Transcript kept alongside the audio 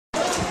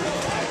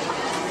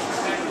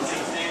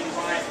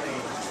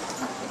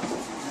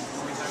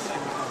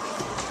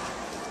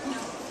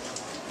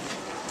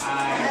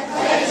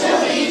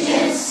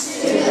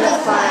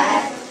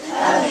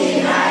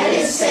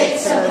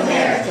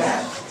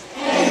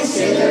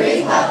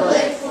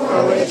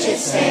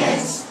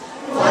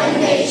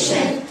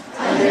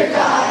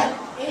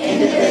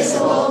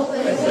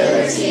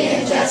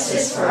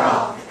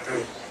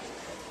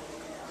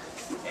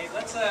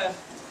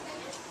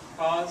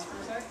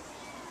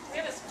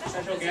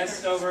special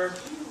guests over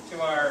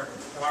to our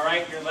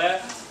right, your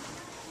left.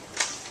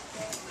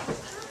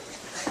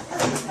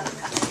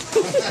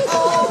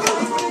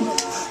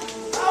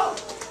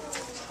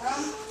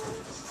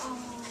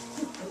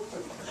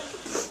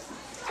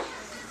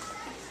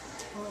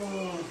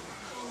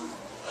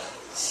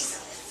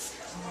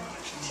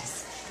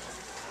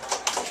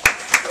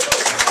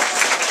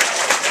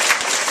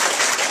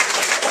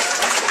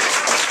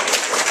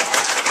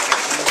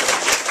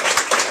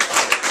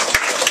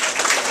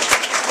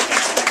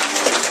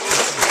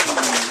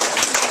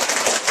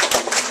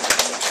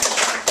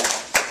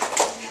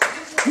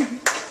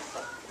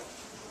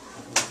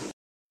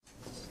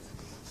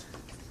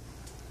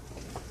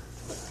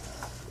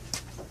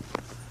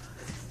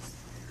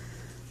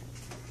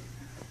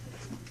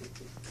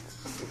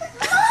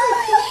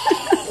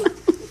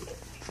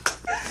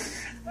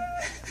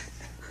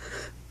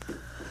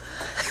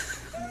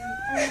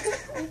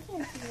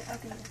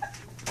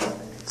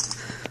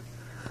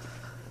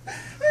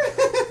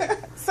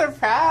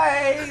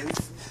 Surprise!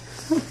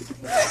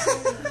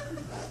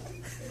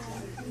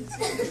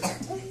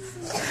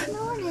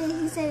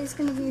 He said it's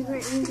going to be a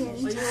great weekend. Are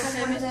you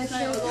okay with that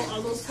show?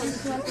 All those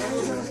puzzles like on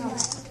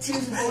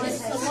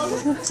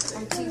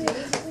TV?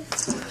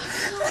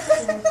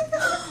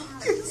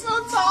 You're so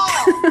tall!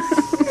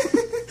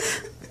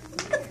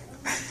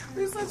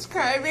 We're such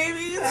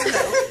crybabies.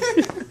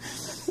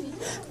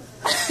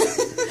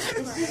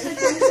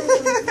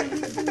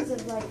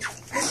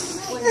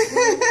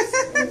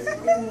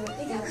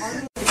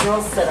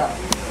 Girls sit up.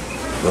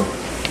 No.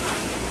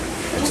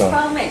 It's on.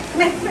 Follow me. Come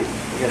here, come here.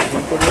 You got a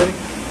record ready?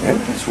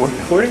 Yeah, it's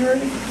recording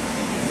already?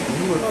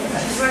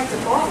 She's right to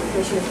call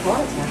because she was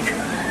called.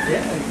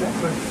 Yeah,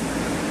 exactly.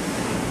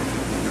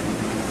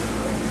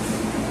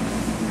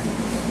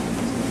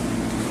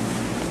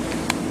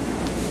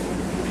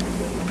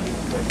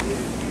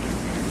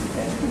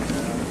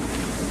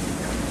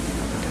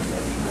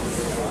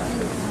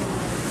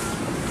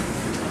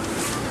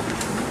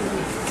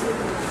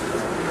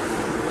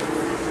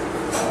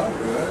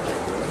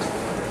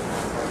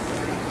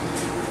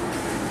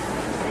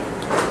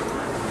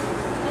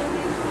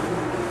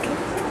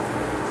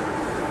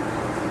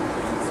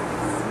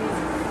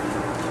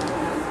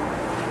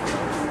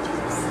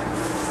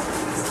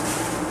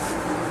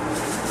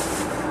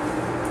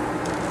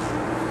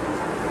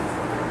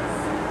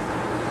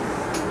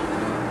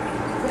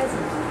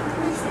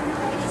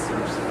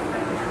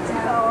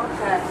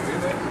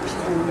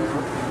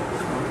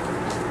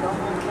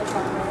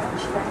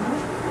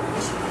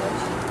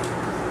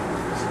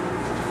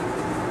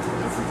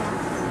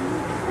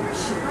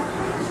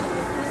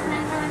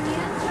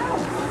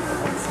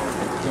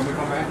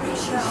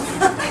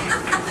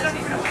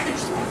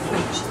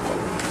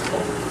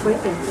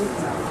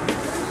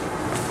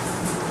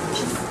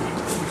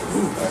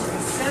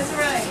 That's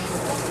right.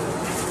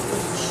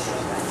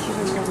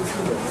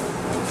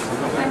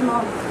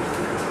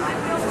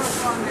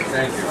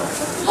 Thank you.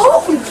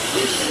 Oh!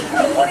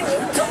 What are you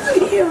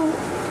doing here?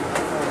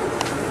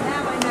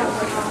 Now I know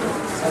what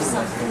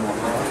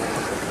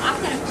I'm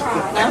going to cry.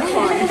 I'm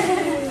fine.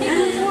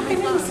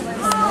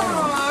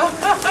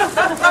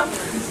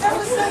 That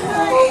was so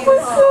nice.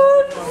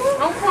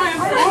 I'm crying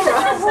for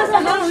I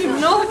don't even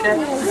know that.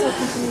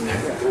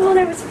 Well, I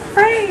was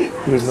afraid.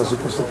 He was not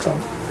supposed to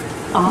come.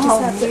 Oh,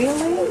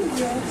 really?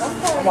 Yes.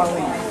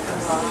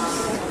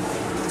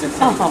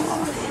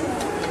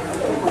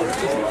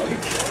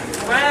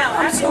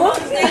 Wow, that's a long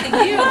day to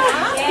you,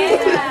 huh?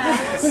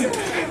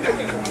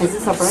 Is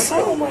this a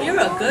birthday? You're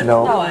a good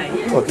No. boy.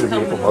 What did you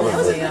do for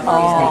Mother's Day? He's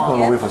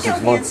going away for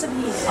 6 months.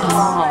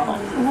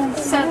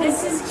 So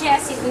this is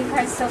Jessie. We've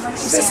heard so much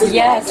about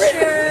Yes.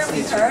 Sure,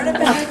 we've heard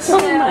about you.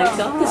 Oh my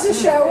God. This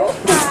is Cheryl.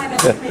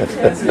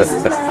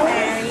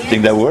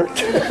 Think that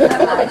worked?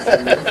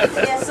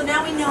 Yeah, so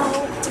now we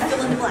know to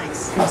fill in the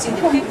blanks. See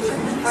the picture.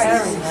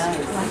 Very nice.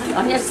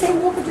 I'm just saying,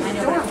 look at the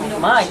door.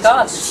 My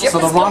God. So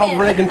the Ronald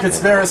Reagan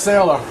Conspiracy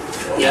sailor.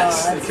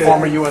 Yes.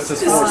 Former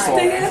USS Forrestal.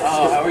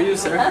 Oh, how are you,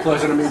 sir?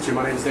 Pleasure to meet you.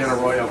 My name is Dan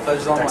Arroyo.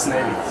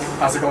 Ex-Navy.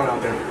 How's it going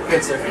out there?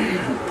 Good, sir.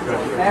 Good.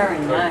 Very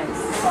nice.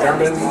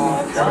 Airman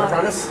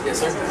apprentice? Yes,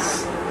 sir.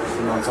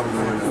 You know, something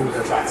like that.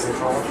 That's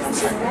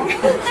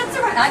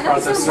all right. I know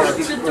Process so much search.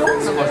 you It's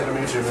do. a pleasure to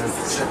meet you, man.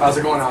 How's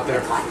it going out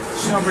there? No,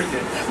 pretty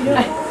good.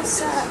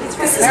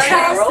 Very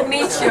nice to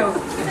meet you.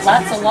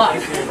 Lots of luck.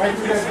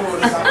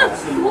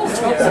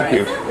 Thank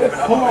you.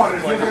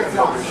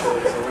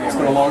 It's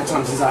been a long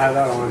time since I had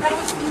that on.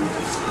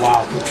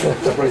 Wow.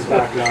 That brings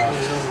back,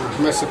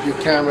 mess up your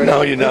camera.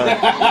 No, you're not.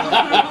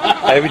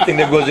 Everything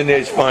that goes in there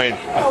is fine.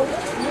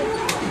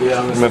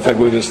 Yeah, Matter of fact,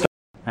 we're just.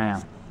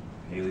 Bam.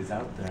 Haley's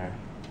out there.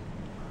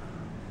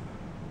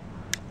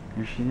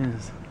 Here she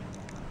is.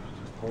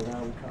 Just pulled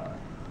out of the car.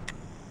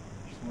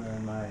 She's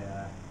wearing my,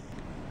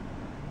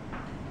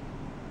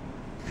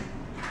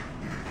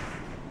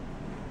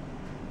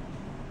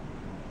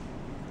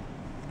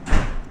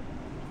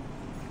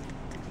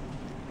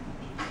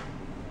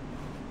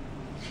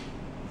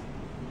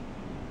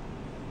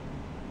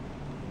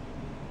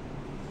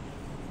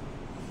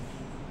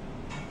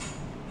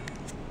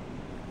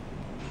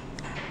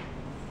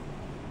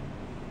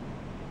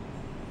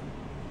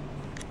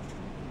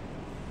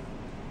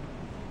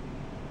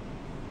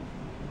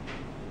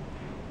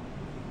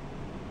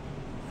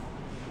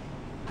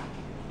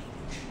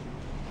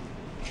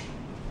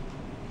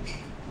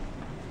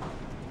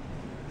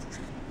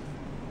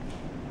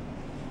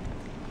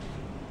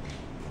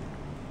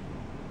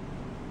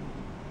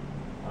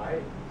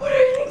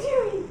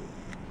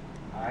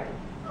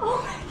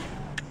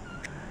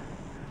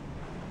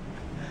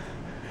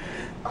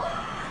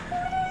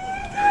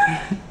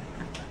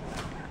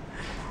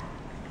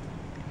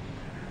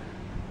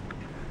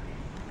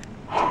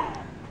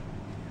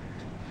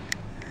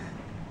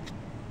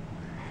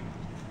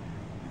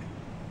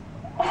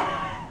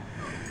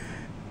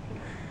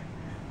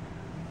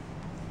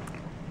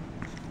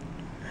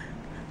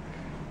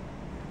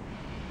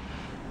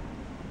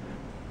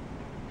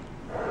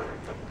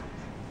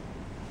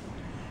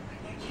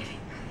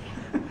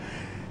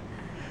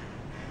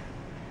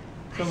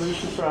 new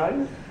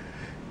surprise?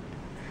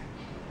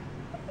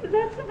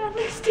 That's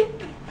another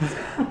stupid.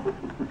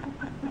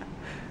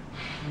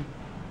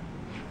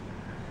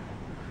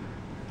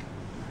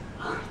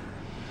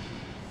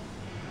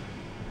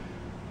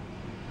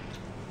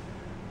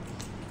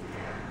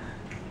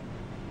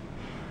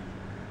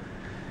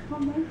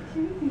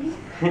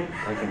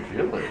 I can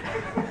feel it.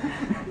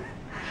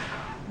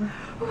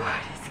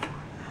 What is going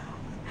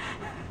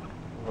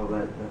Well,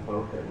 that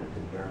boat that went to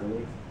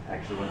Germany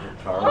actually went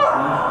to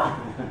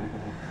Charleston.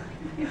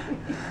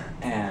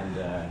 And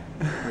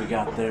we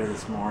got there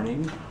this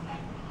morning,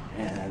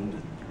 and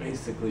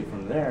basically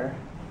from there,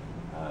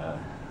 a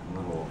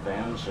little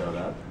van showed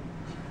up,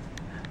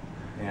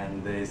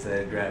 and they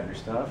said, grab your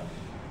stuff,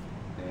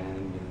 and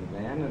in the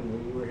van,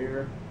 and we were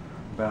here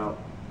about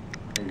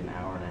maybe an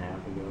hour and a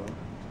half ago.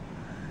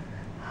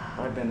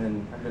 I've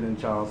been in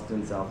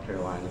Charleston, South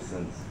Carolina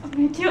since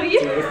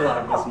 2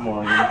 o'clock this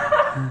morning.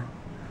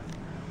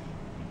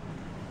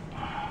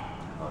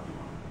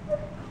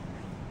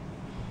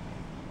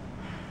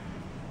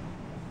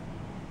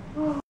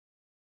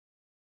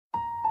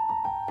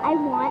 I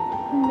want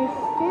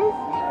Mrs.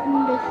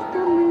 and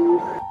Mr.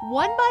 Moose.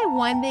 One by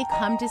one, they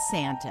come to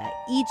Santa,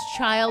 each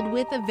child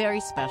with a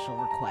very special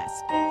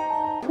request.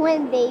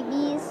 Twin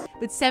babies.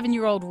 But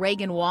 7-year-old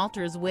Reagan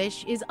Walters'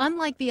 wish is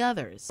unlike the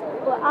others.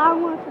 What I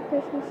want for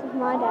Christmas is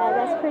my dad.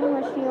 That's pretty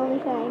much the only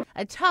thing.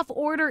 A tough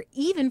order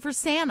even for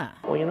Santa.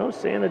 Well, you know,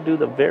 Santa do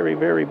the very,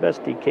 very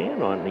best he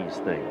can on these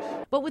things.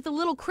 But with a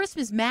little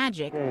Christmas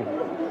magic,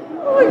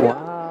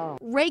 Wow.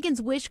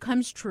 Reagan's wish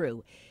comes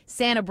true.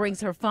 Santa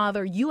brings her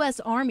father, U.S.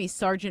 Army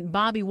Sergeant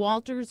Bobby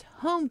Walters,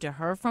 home to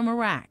her from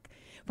Iraq.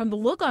 From the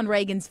look on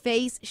Reagan's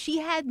face, she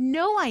had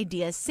no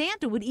idea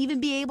Santa would even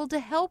be able to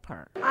help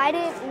her. I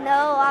didn't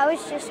know. I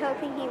was just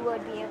hoping he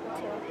would be able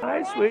to.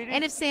 Hi, sweetie.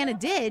 And if Santa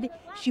did,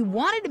 she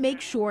wanted to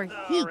make sure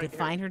he could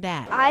find her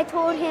dad. I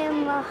told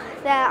him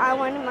that I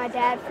wanted my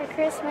dad for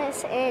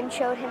Christmas and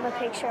showed him a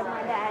picture of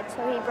my dad,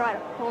 so he brought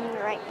home the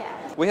right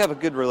dad. We have a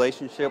good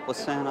relationship with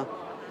Santa,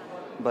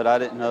 but I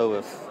didn't know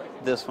if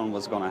this one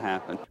was going to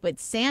happen. But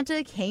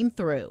Santa came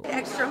through.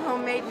 Extra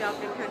homemade milk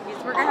and cookies.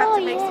 We're going to have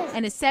to make some.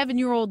 And a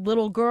 7-year-old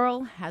little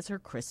girl has her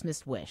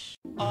Christmas wish.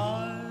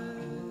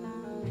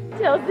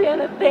 Tell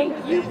Santa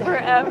thank you for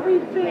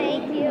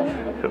everything.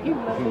 Thank you.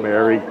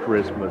 Merry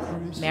Christmas.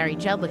 Mary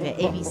Jedlicka,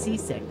 ABC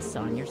 6,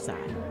 on your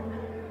side.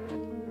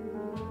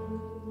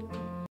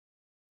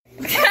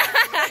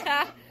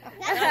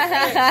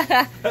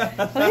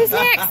 Who's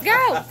next?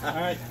 Go!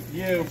 Alright,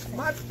 you.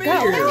 My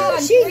beard. Go.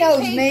 She knows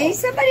me.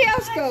 Somebody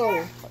else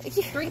go.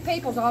 3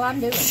 people's all I'm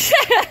doing.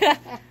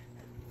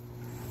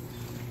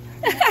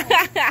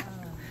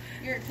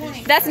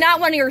 That's not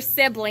one of your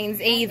siblings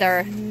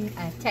either.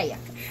 I tell you.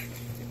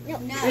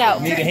 No.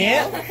 Need a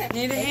hint?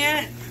 Need a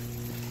hint?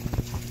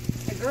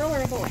 A girl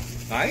or a boy?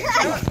 I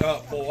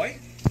got boy.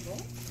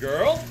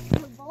 Girl.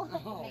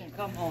 Oh,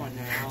 come on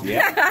now.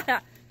 Yeah.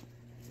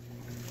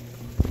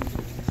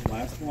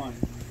 Last one.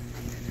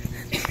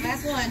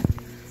 Last one.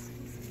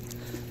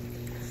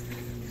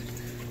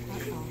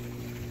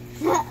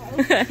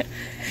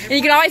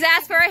 You can always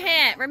ask for a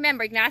hint.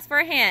 Remember, you can ask for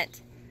a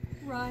hint.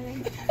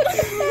 Ryan.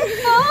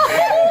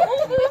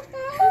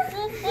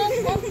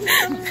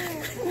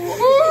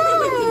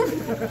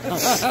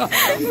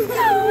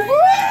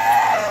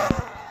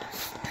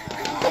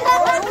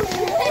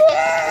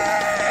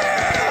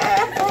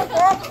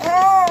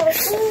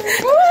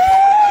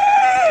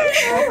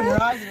 Open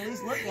your eyes and at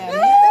least look at me.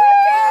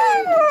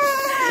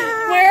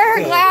 Where are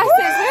her glasses?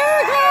 Where are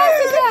her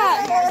glasses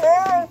at?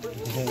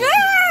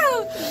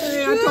 No!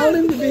 Hey, I told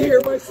him to be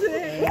here by 6.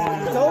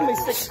 He told me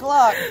 6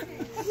 o'clock.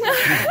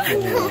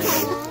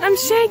 I'm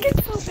shaking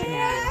so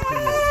bad.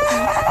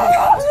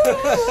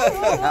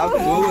 How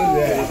cool is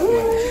that?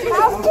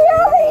 I'll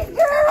kill these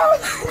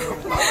girls.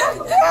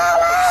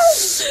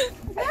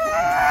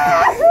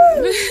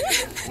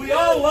 We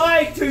all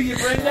lied to you,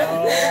 Brenda.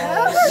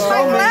 He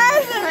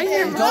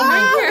told me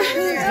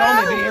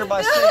to be here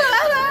by 6.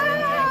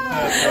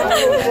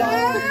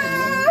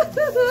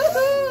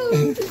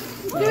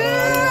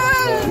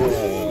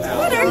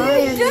 What are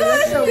you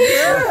doing? So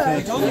good.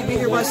 He told me to be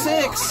here by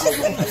 6. 6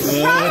 o'clock.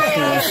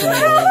 Yeah,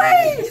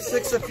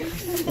 6 o'clock.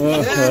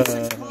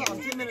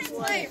 2 minutes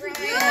late.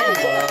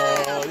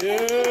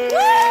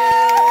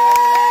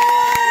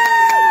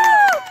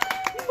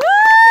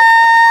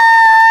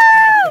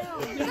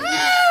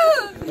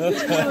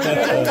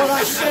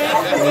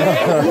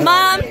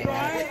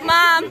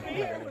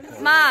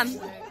 Mom,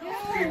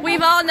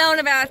 we've all known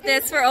about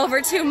this for over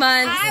 2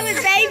 months. I was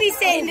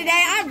babysitting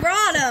today. I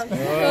brought him.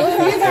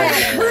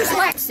 Where's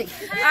Lexi?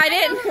 I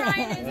didn't.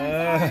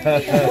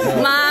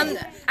 Mom,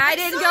 I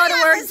didn't go to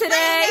work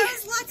today.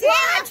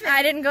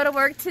 I didn't go to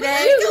work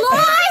today.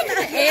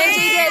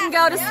 Angie didn't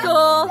go to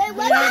school.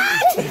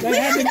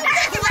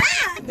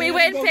 We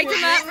went and picked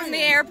him up from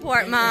the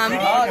airport, Mom.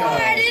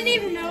 I didn't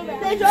even know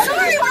that.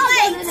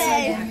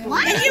 Today.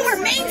 And you were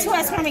mean to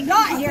us when we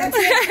got here.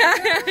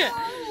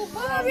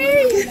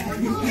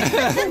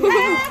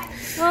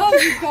 Oh,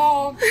 you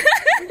dog.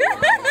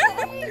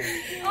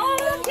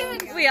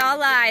 We all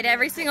lied.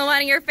 Every single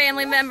one of your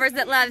family members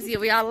that loves you,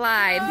 we all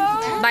lied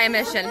by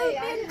omission.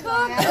 Don't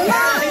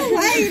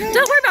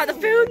worry about the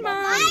food,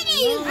 Mom.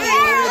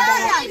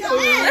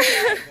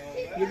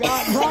 You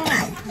got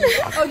mine.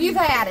 Oh, you've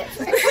had it.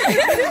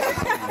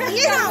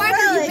 No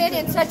wonder you've been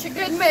in such a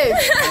good mood.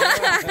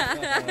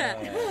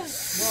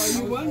 Well,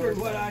 you wondered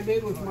what I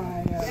did with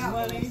my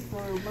money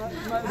for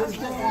Mother's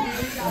Day.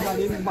 I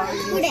didn't buy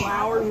any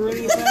flowers or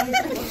anything.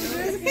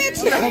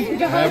 Happy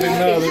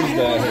Mother's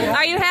Day.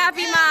 Are you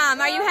happy, Mom?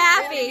 Are you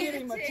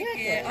happy?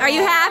 Are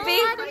you happy?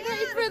 I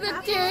paid for the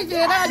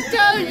ticket. I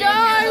told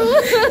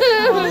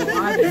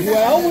you.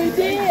 Well, we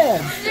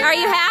did. Are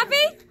you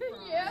happy?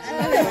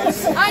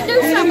 I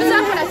knew something was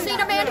up when I seen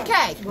Amanda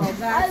Kay. We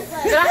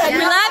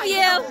love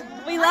you.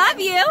 We love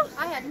you.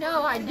 I had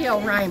no idea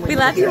rhyme. We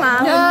love you,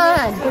 Mom.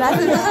 None. We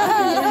love you.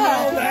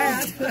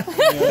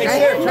 I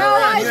had no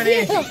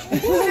idea.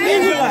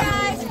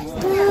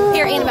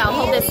 Here, Annabelle,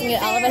 hold this and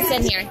get all of us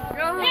in here. Hey,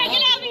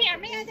 get over here,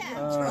 Amanda.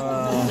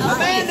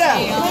 Amanda.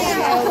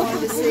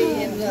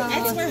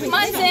 Come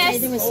on,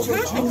 sis.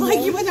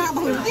 Like you would not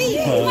believe.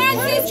 Come on,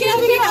 sis, get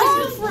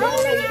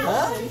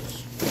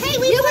Hey,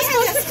 we were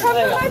supposed to come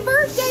for my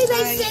birthday,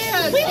 they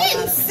said. We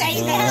didn't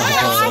say that.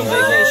 I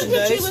heard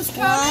that you was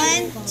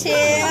coming. 1, 2,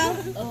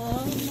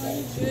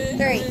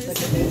 3.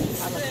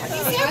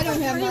 I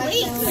don't have my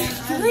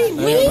 3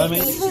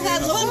 weeks. Who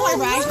had little boy,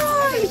 right?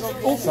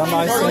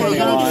 Somebody send me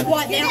one.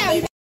 What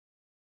now?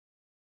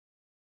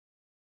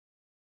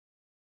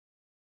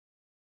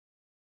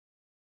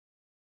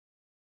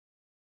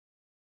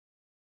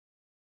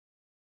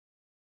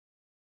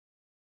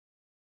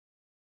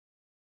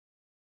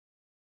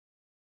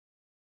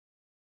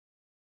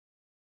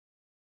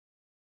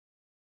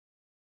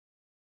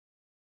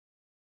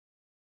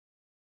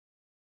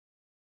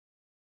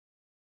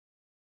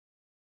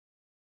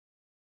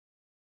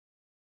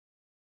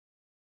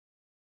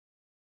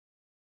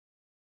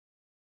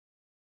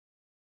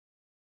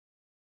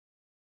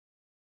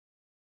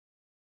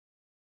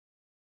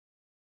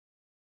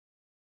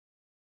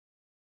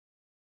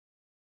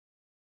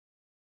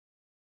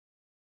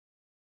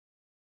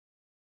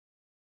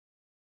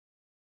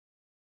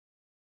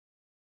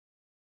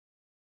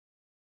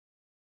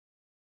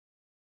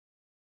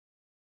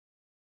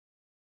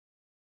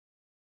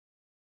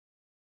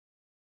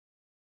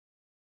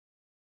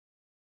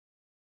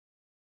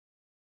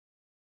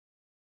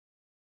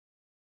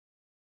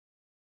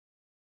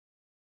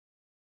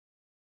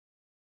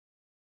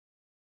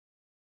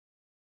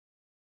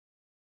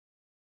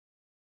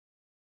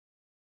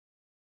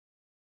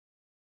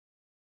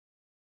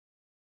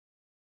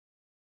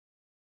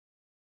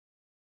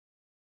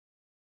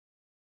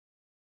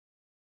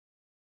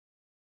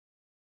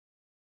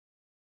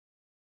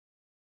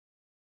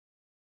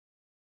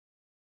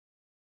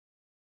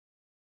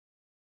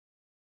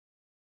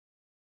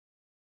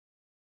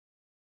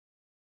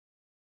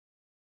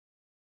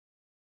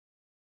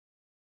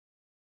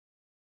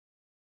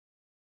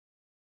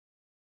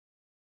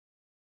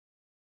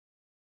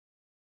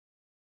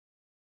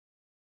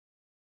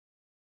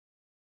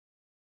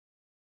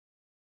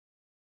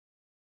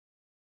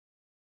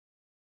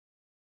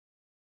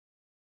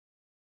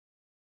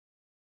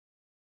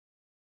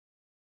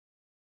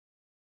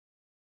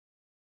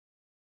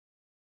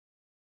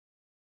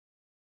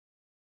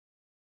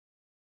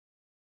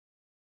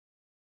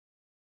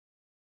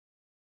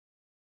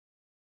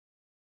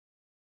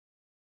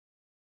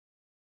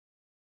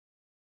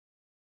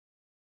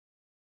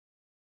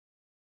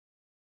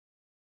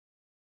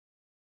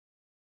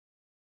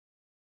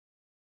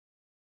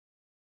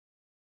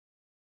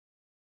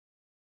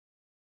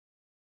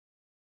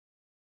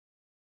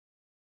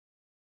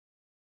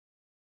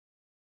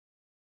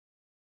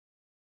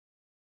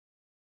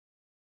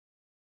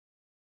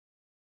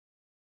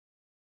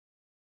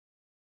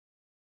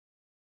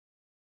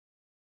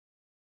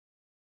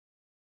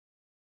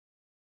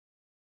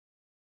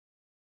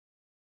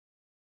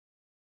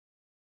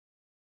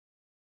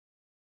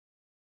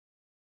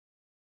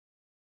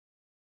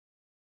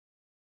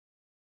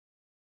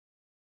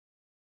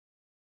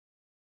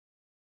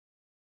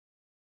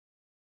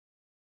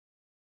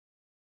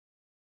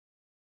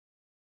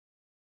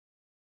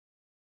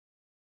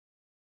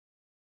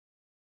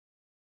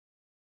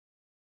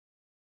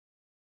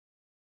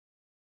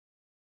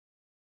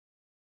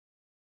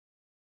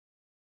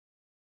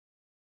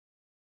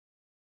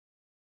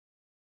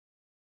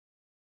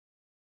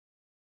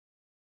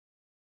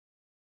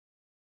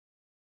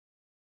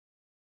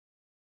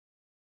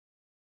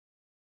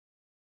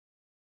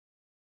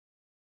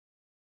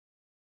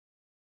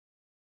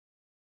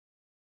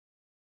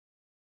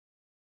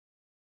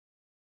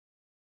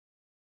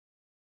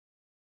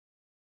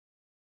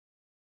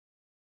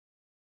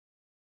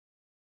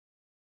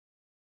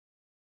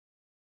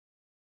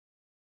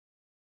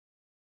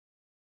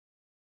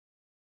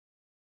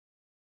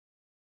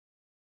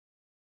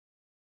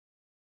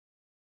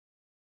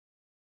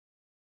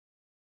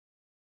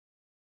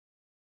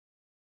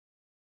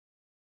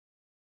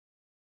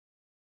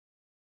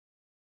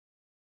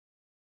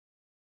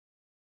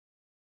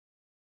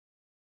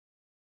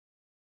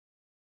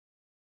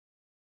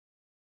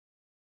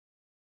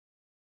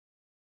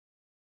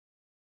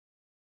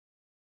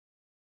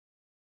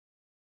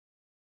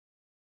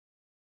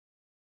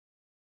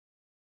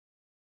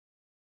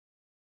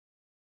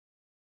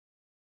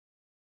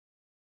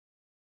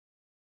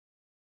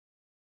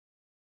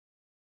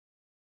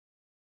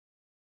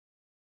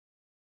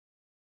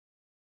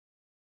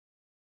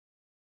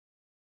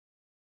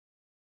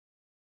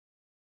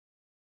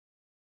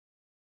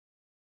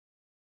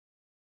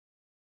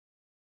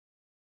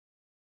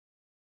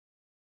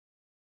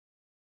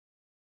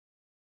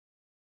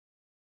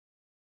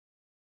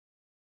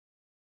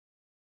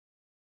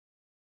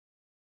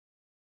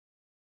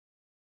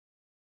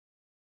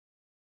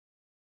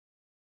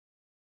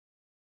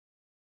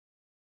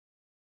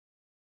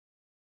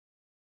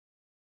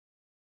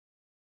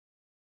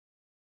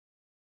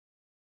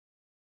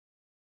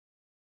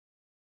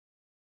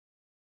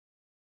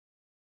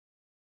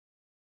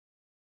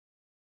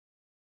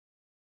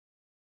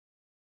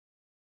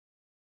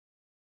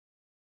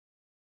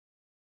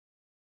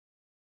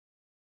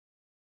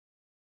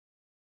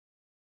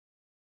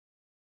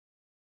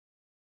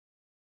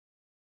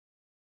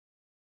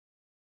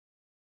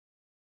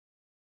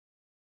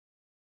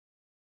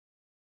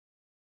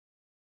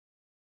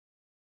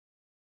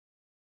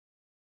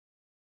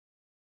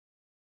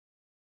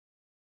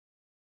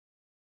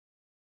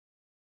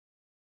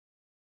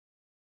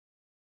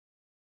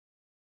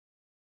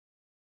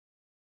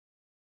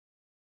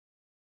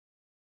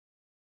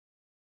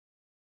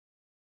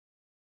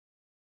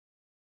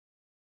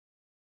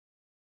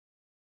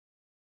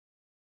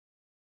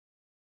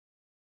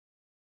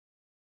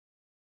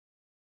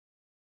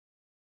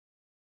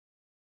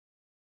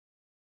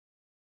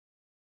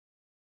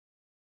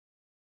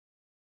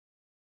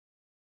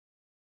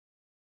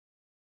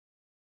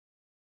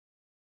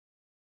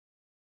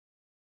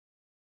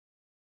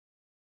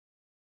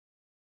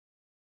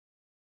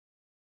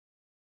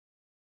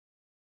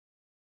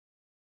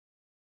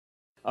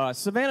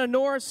 Savannah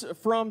Norris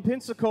from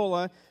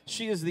Pensacola.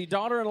 She is the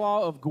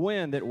daughter-in-law of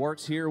Gwen that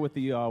works here with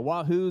the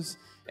Wahoos.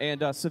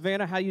 And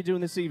Savannah, how you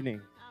doing this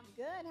evening? I'm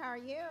good. How are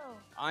you?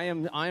 I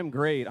am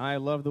great. I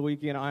love the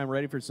weekend. I am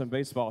ready for some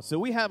baseball. So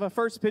we have a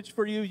first pitch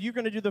for you. You're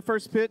going to do the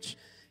first pitch.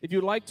 If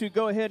you'd like to,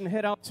 go ahead and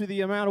head out to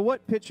the mound.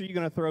 What pitch are you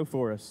going to throw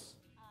for us?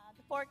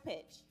 The fork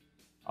pitch.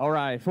 All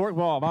right, fork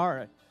ball. All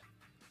right.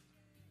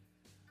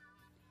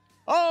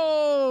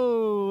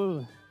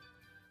 Oh!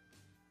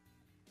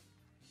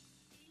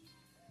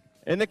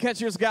 And the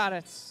catcher's got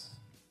it.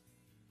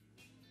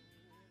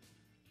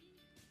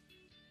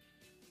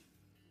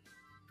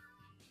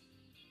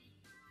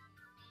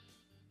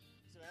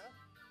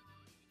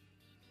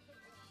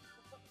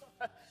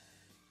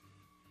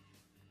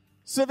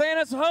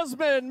 Savannah's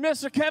husband,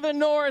 Mr. Kevin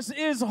Norris,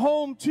 is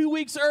home 2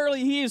 weeks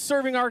early. He is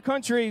serving our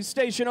country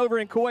station over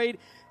in Kuwait.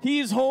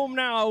 He's home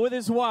now with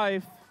his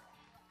wife.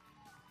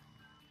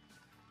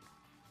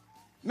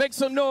 Make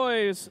some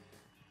noise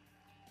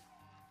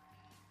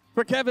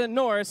for Kevin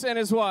Norris and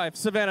his wife,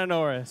 Savannah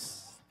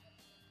Norris.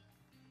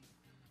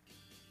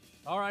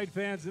 All right,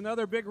 fans,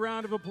 another big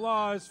round of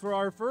applause for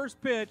our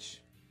first pitch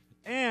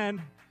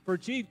and for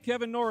Chief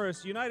Kevin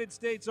Norris, United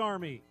States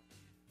Army.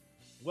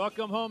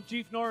 Welcome home,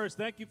 Chief Norris.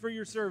 Thank you for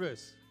your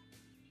service.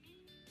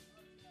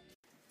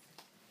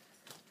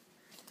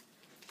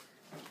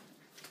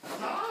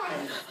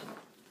 Hi,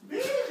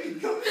 baby,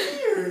 come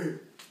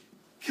here.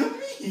 Come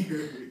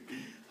here.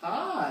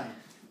 Hi.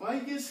 Why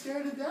you get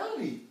scared of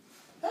Daddy?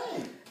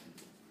 Hey.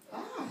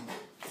 Hi.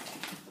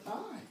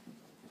 Hi.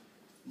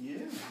 Yeah,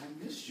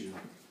 I missed you.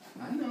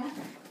 I know.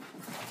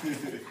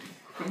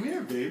 Come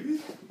here,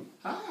 baby.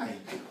 Hi.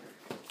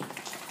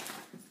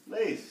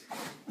 Lace.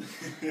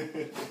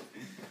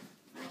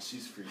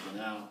 She's freaking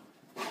out.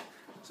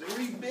 So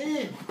where you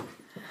been?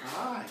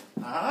 Hi.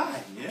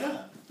 Hi.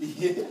 Yeah.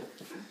 Yeah.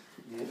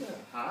 Yeah.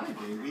 Hi,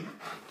 baby.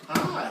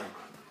 Hi.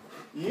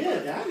 Yeah,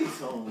 Daddy's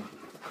home.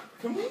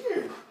 Come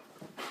here.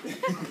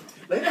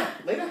 Lay down.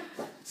 Lay down.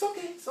 It's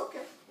okay. It's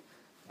okay.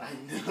 I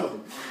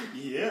know.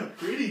 Yeah,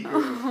 pretty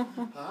girl.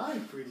 Hi,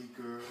 pretty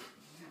girl.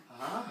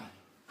 Hi.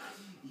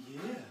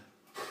 Yeah.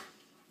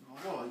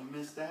 Oh, you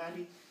miss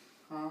Daddy?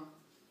 Huh?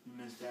 You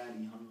miss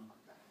Daddy, huh?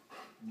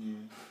 Yeah.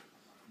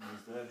 You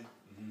miss Daddy?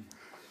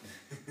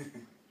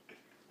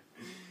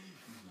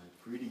 My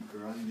pretty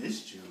girl, I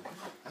missed you.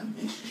 I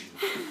missed you.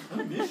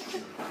 I missed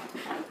you.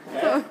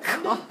 Hey,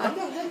 come down. Come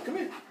down. Hey, come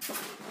here.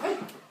 Hey,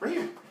 right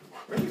here.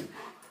 Right here.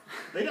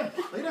 Lay down.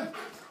 Lay down.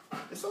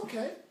 It's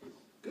okay.